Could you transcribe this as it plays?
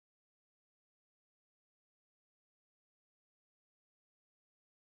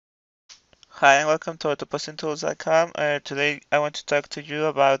Hi and welcome to autopostingtools.com. Today I want to talk to you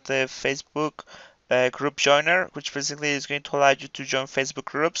about the Facebook group joiner, which basically is going to allow you to join Facebook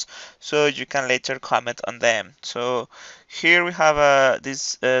groups so you can later comment on them. So here we have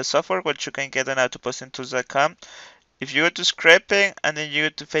this software which you can get on autopostingtools.com. If you go to scraping and then you go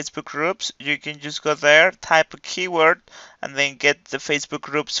to Facebook groups, you can just go there, type a keyword, and then get the Facebook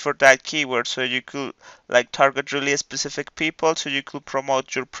groups for that keyword. So you could like target really specific people, so you could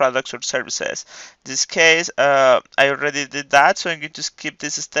promote your products or services. In this case, I already did that, so I'm going to skip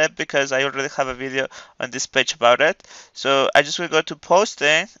this step because I already have a video on this page about it. So I just will go to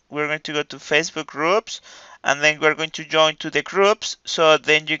posting. We're going to go to Facebook groups, and then we're going to join to the groups. So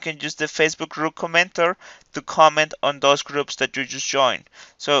then you can use the Facebook group commenter to comment on those groups that you just joined.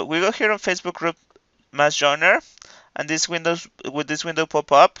 So we go here on Facebook group mass joiner, and this window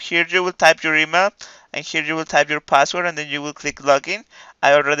pop up. Here you will type your email, and here you will type your password, and then you will click login.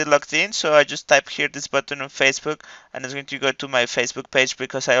 I already logged in, so I just type here this button on Facebook, and it's going to go to my Facebook page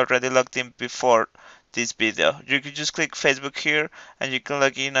because I already logged in before this video. You can just click Facebook here, and you can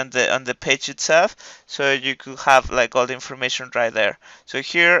log in on the page itself, so you could have like all the information right there. So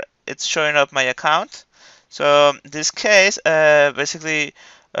here it's showing up my account. So in this case, basically,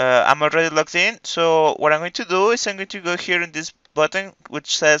 I'm already logged in. So what I'm going to do is I'm going to go here in this button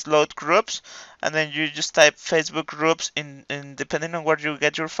which says load groups, and then you just type Facebook groups in depending on where you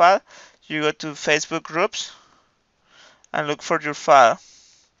get your file. You go to Facebook groups and look for your file,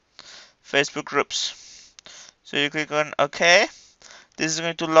 Facebook groups. So you click on OK. This is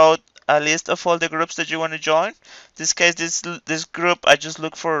going to load a list of all the groups that you want to join. In this case, this group, I just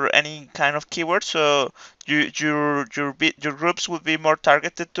look for any kind of keyword, so your groups will be more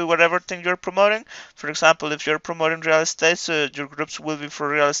targeted to whatever thing you're promoting. For example, if you're promoting real estate, so your groups will be for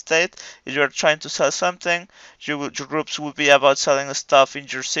real estate. If you're trying to sell something, your groups will be about selling stuff in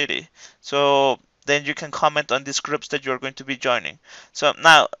your city. So then you can comment on these groups that you're going to be joining. So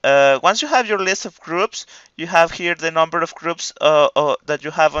now, once you have your list of groups, you have here the number of groups that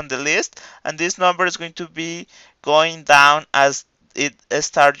you have on the list, and this number is going to be going down as it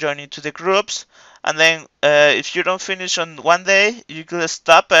start joining to the groups. And then if you don't finish on one day, you can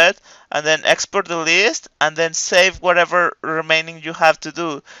stop it and then export the list and then save whatever remaining you have to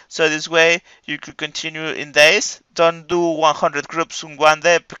do. So this way you could continue in days. Don't do 100 groups in one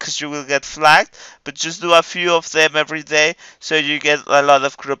day because you will get flagged, but just do a few of them every day so you get a lot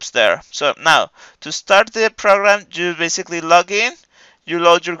of groups there. So now to start the program, you basically log in, you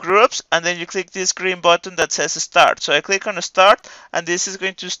load your groups, and then you click this green button that says start. So I click on start, and this is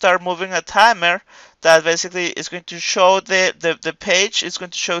going to start moving a timer that basically is going to show the page. It's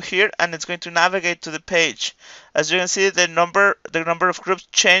going to show here, and it's going to navigate to the page. As you can see, the number of groups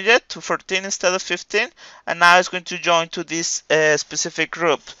changed to 14 instead of 15, and now it's going to join to this specific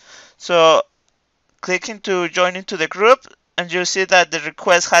group. So clicking to join into the group, and you'll see that the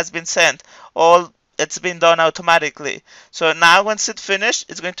request has been sent. It's been done automatically. So now once it's finished,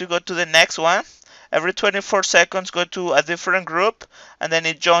 it's going to go to the next one. Every 24 seconds, go to a different group, and then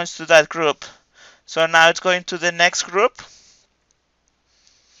it joins to that group. So now it's going to the next group,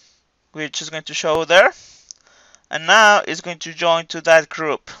 which is going to show there. And now it's going to join to that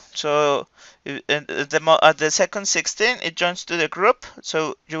group. So at the second 16, it joins to the group.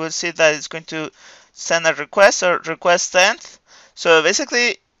 So you will see that it's going to send a request or request sent. So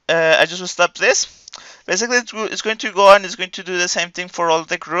basically, I just will stop this. Basically, it's going to go and it's going to do the same thing for all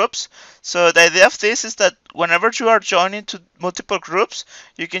the groups. So the idea of this is that whenever you are joining to multiple groups,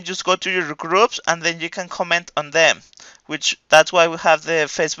 you can just go to your groups and then you can comment on them. That's why we have the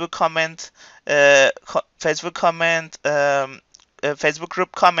Facebook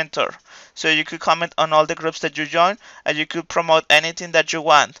group commenter. So you could comment on all the groups that you join, and you could promote anything that you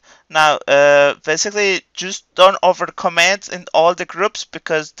want. Now, basically, just don't over comment in all the groups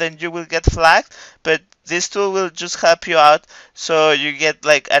because then you will get flagged. But this tool will just help you out, so you get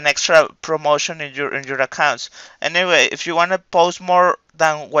like an extra promotion in your accounts. Anyway, if you want to post more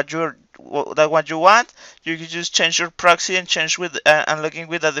than what you want, you can just change your proxy and change and log in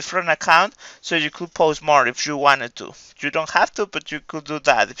with a different account, so you could post more if you wanted to. You don't have to, but you could do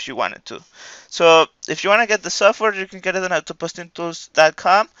that if you wanted to. So if you want to get the software, you can get it on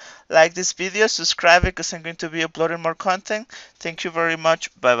autopostingtools.com. Like this video, subscribe because I'm going to be uploading more content. Thank you very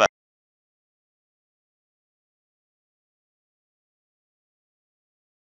much. Bye bye.